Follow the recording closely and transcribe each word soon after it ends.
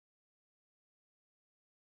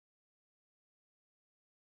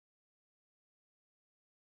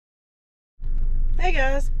Hey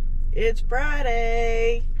guys, it's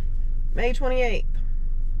Friday, May 28th,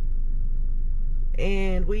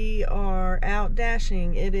 and we are out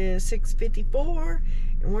dashing. It is 6:54,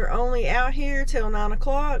 and we're only out here till 9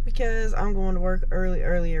 o'clock because I'm going to work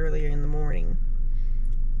earlier in the morning.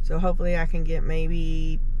 So hopefully I can get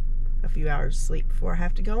maybe a few hours of sleep before I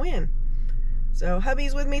have to go in. So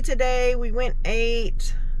hubby's with me today. We went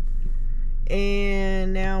 8,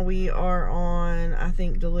 and now we are on, I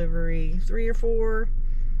think, delivery 3 or 4.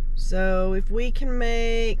 So if we can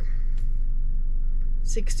make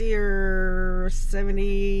 $60 or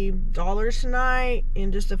 $70 tonight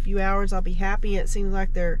in just a few hours, I'll be happy. It seems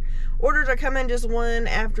like their orders are coming just one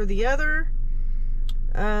after the other.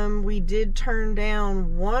 We did turn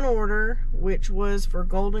down one order, which was for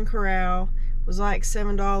Golden Corral. It was like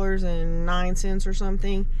 $7.09 or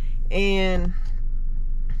something. And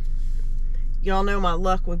y'all know my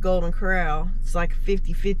luck with Golden Corral. It's like a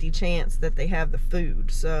 50-50 chance that they have the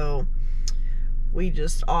food. So we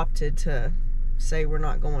just opted to say we're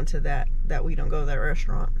not going to that we don't go to that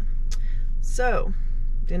restaurant. So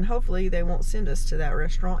then hopefully they won't send us to that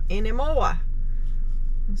restaurant anymore.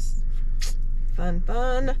 It's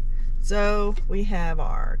fun. So we have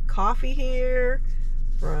our coffee here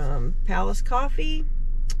from Palace Coffee.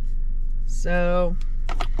 So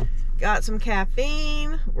got some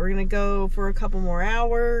caffeine. We're gonna go for a couple more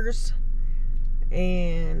hours,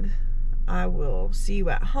 and I will see you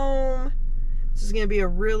at home. This is gonna be a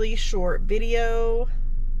really short video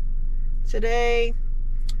today,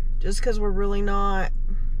 just because we're really not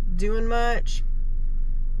doing much,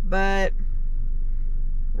 but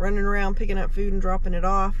running around picking up food and dropping it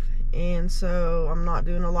off, and so I'm not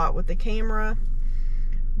doing a lot with the camera.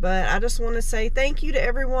 But I just want to say thank you to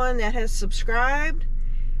everyone that has subscribed,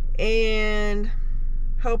 and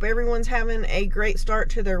hope everyone's having a great start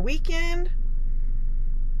to their weekend.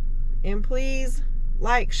 And please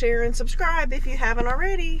like, share, and subscribe if you haven't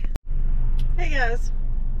already. Hey guys,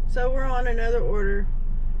 so we're on another order.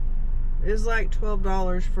 It's like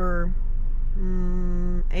 $12 for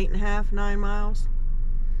 8.5, 9 miles.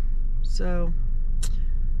 So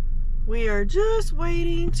we are just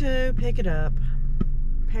waiting to pick it up.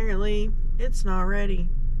 Apparently it's not ready.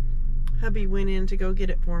 Hubby went in to go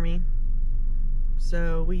get it for me.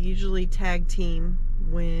 So we usually tag team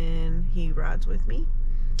when he rides with me.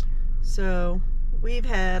 So we've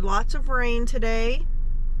had lots of rain today,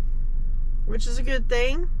 which is a good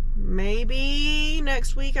thing. Maybe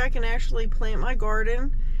next week I can actually plant my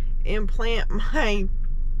garden and plant my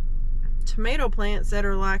tomato plants that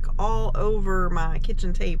are like all over my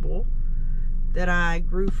kitchen table that I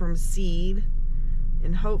grew from seed,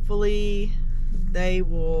 and hopefully they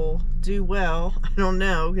will do well. I don't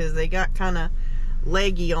know, because they got kind of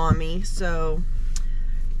leggy on me. So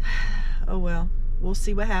oh well, we'll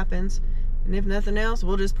see what happens. And if nothing else,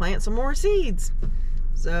 we'll just plant some more seeds.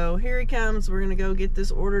 So here he comes. We're gonna go get this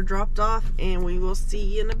order dropped off, and we will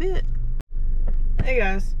see you in a bit. Hey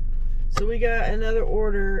guys, so we got another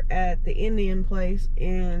order at the Indian place,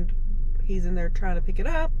 and he's in there trying to pick it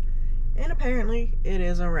up, and apparently it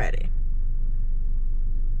isn't ready.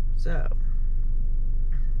 So,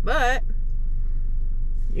 but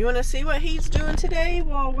you want to see what he's doing today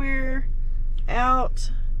while we're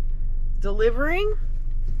out delivering?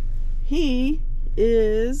 He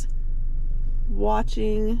is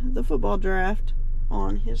watching the football draft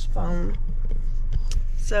on his phone.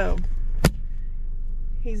 So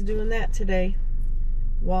he's doing that today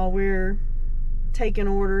while we're taking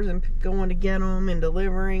orders and going to get them and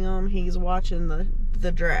delivering them. He's watching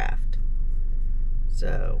the draft.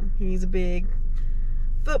 So he's a big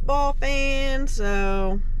football fan.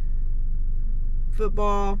 So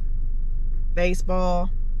football, baseball,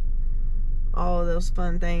 all of those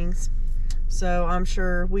fun things. So I'm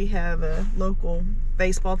sure we have a local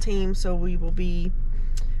baseball team, so we will be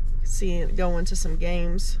going to some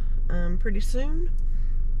games pretty soon.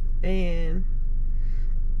 And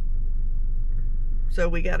so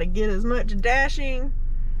we got to get as much dashing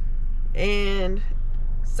and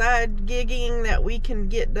side gigging that we can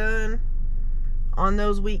get done on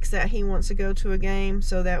those weeks that he wants to go to a game,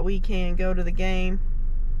 so that we can go to the game.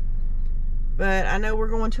 But I know we're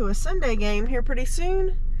going to a Sunday game here pretty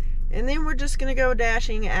soon, and then we're just going to go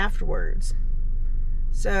dashing afterwards.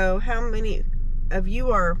 So how many of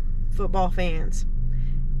you are football fans?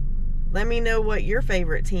 Let me know what your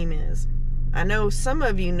favorite team is. I know some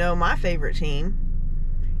of you know my favorite team.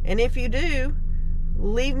 And if you do,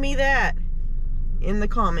 leave me that in the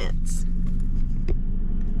comments.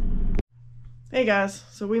 Hey guys,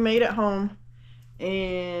 so we made it home,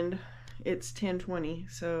 and it's 10:20,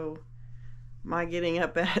 so my getting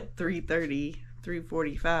up at 3:30,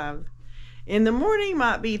 3:45 In the morning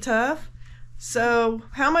might be tough. So,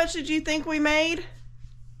 how much did you think we made?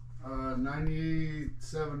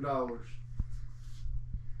 $97.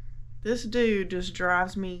 This dude just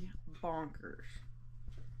drives me bonkers.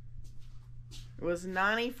 It was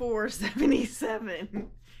 $94.77.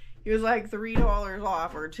 He was like $3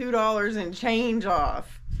 off or $2 and change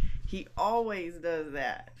off. He always does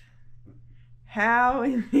that. How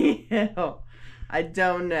in the hell? I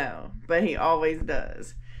don't know, but he always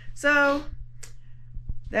does. So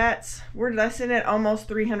we're sitting at almost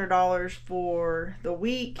 $300 for the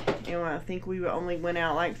week, and I think we only went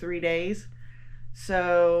out like 3 days.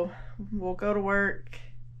 So we'll go to work,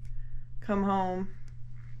 come home,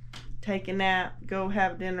 take a nap, go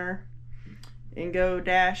have dinner, and go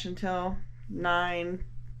dash until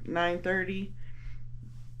 9:30,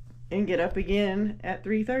 and get up again at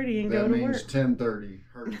 3:30 and go to work. That means 10:30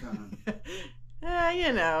 her time.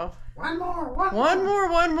 You know. One more.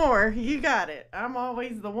 One more. You got it. I'm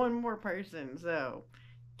always the one more person, so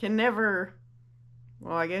can never.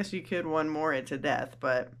 Well, I guess you could one more it to death,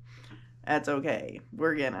 but that's okay.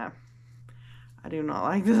 I do not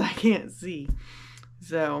like this. I can't see.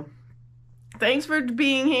 So, thanks for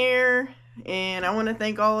being here, and I want to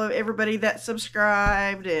thank everybody that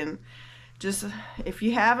subscribed, and just if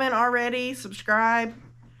you haven't already, subscribe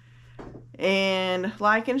and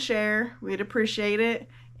like and share. We'd appreciate it.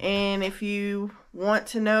 And if you want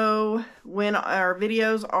to know when our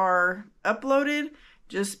videos are uploaded,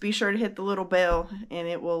 just be sure to hit the little bell, and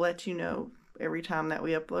it will let you know every time that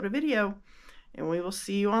we upload a video. And we will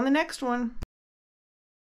see you on the next one.